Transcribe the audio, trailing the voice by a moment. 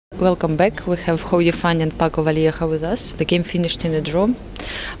welcome back. We have Yifan and Vallejo with us. The game finished in a draw.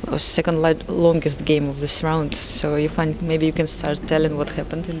 It was second longest game of this round. So Yifan, maybe you can start telling what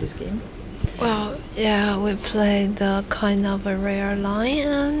happened in this game. Well, yeah, we played kind of a rare line,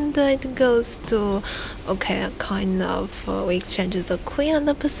 and it goes to, okay, kind of, we exchanged the queen, and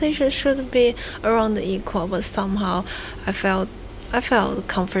the position should be around equal, but somehow I felt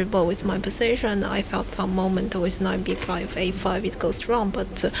comfortable with my position. I felt some moment with knight b5, a5, it goes wrong,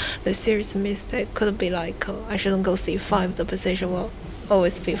 but the serious mistake could be like, I shouldn't go c5, the position will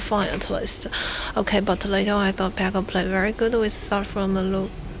always be fine at least. Okay, but later on I thought Paco played very good. We start from the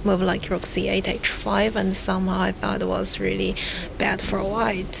move like rook c8, h5, and somehow I thought it was really bad for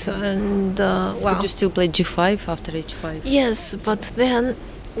white. And well, did you still play g5 after h5? Yes, but then,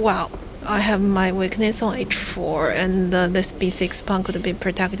 well, I have my weakness on h4, and this b6 pawn could be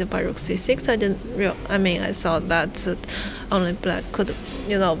protected by rook c6. I thought that only black could,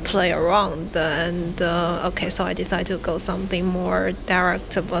 play around, and okay, so I decided to go something more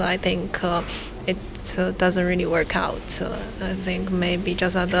direct, but I think it doesn't really work out. I think maybe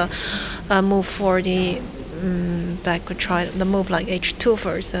just at the move 40, black could try the move like h2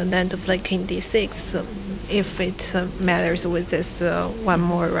 first, and then to play king d6. If it matters with this one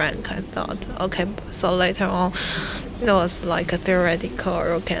more rank, I thought. Okay, so later on, it was like a theoretical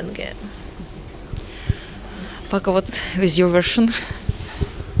rook endgame. Paco, what is your version?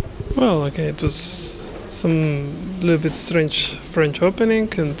 Well, okay, it was some little bit strange French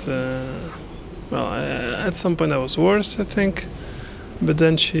opening, and well, at some point I was worse, I think. But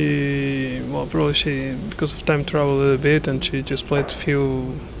then because of time travel a little bit, and she just played a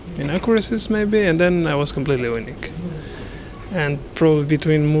few inaccuracies maybe, and then I was completely winning. And probably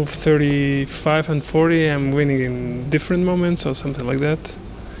between move 35 and 40 I'm winning in different moments or something like that.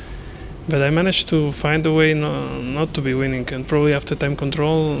 But I managed to find a way not to be winning, and probably after time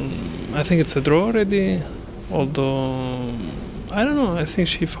control I think it's a draw already, although I don't know, I think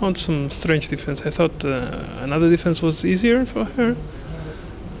she found some strange defense. I thought another defense was easier for her,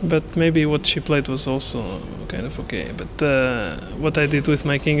 but maybe what she played was also kind of okay. But what I did with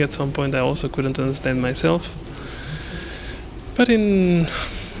my king at some point I also couldn't understand myself. But in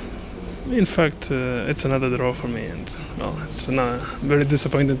fact it's another draw for me, and well, it's a very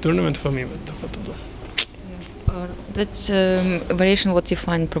disappointing tournament for me, but what to do. That's a variation what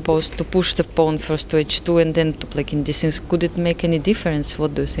Yifan proposed, to push the pawn first to h2 and then to play king d6. Could it make any difference?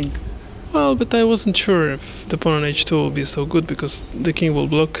 What do you think? Well, but I wasn't sure if the pawn on h2 will be so good, because the king will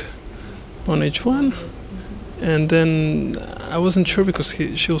block on h1, and then I wasn't sure because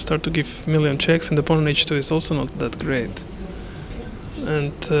she will start to give million checks, and the pawn on h2 is also not that great.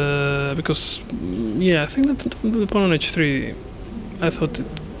 And because, yeah, I think the pawn on h3, I thought it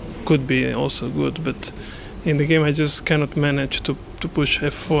could be also good, but in the game I just cannot manage to push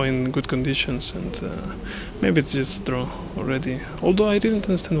f4 in good conditions, and maybe it's just a draw already. Although I didn't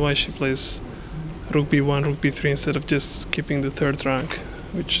understand why she plays rook b1, rook b3 instead of just keeping the third rank,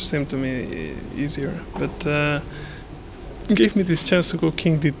 which seemed to me easier. But gave me this chance to go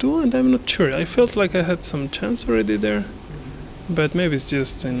king d2, and I'm not sure. I felt like I had some chance already there, but maybe it's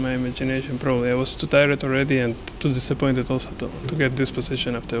just in my imagination. Probably I was too tired already and too disappointed also to get this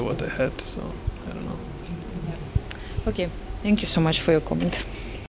position after what I had, so I don't know. Okay, thank you so much for your comment.